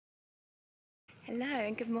Hello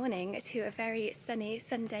and good morning to a very sunny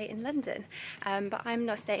Sunday in London, but I'm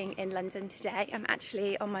not staying in London today. I'm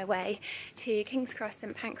actually on my way to King's Cross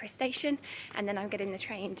and Pintrest station, and then I'm getting the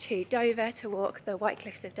train to Dover to walk the White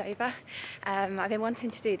Cliffs of Dover. I've been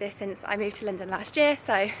wanting to do this since I moved to London last year,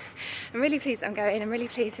 so I'm really pleased I'm going. I'm really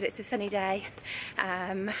pleased that it's a sunny day,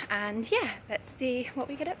 and yeah, let's see what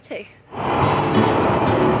we get up to.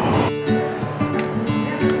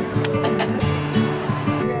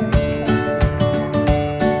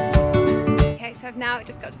 So I've now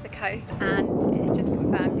just got to the coast and it's just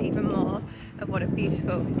confirmed even more of what a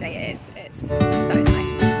beautiful day it is. It's so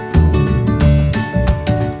nice.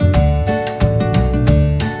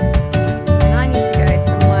 And I need to go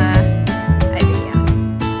somewhere over here.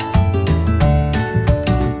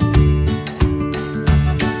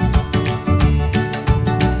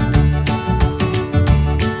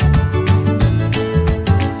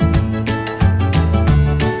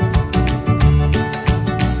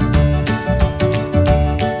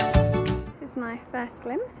 My first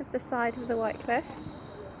glimpse of the side of the White Cliffs.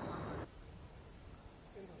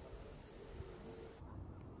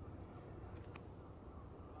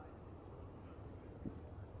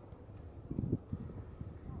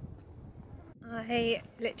 I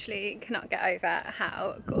literally cannot get over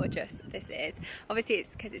how gorgeous this is. Obviously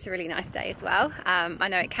it's because it's a really nice day as well. I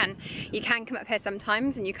know you can come up here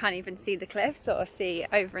sometimes and you can't even see the cliffs or see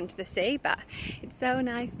over into the sea, but it's so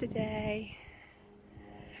nice today.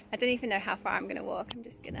 I don't even know how far I'm going to walk. I'm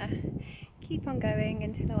just going to keep on going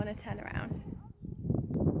until I want to turn around.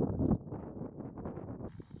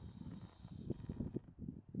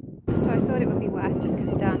 So I thought it would be worth just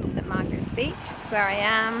coming down to St Margaret's Beach, which is where I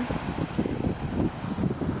am.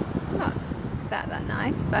 It's not that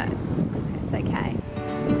nice, but it's okay.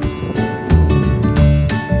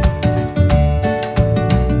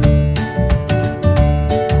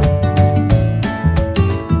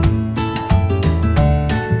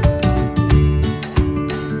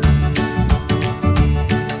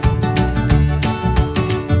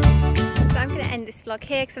 Vlog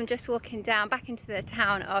here because I'm just walking down back into the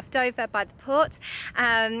town of Dover by the port,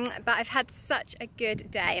 but I've had such a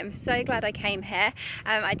good day. I'm so glad I came here.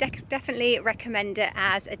 I definitely recommend it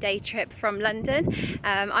as a day trip from London.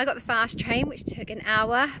 I got the fast train, which took an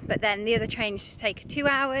hour, but then the other trains just take 2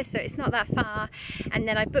 hours, so it's not that far. And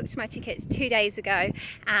then I booked my tickets 2 days ago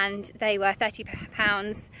and they were £30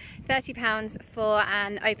 for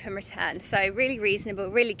an open return, so really reasonable,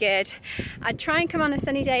 really good. I'd try and come on a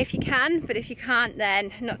sunny day if you can, but if you can't,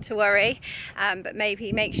 then not to worry, but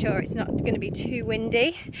maybe make sure it's not going to be too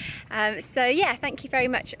windy. So yeah, thank you very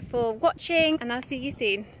much for watching and I'll see you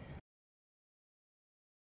soon.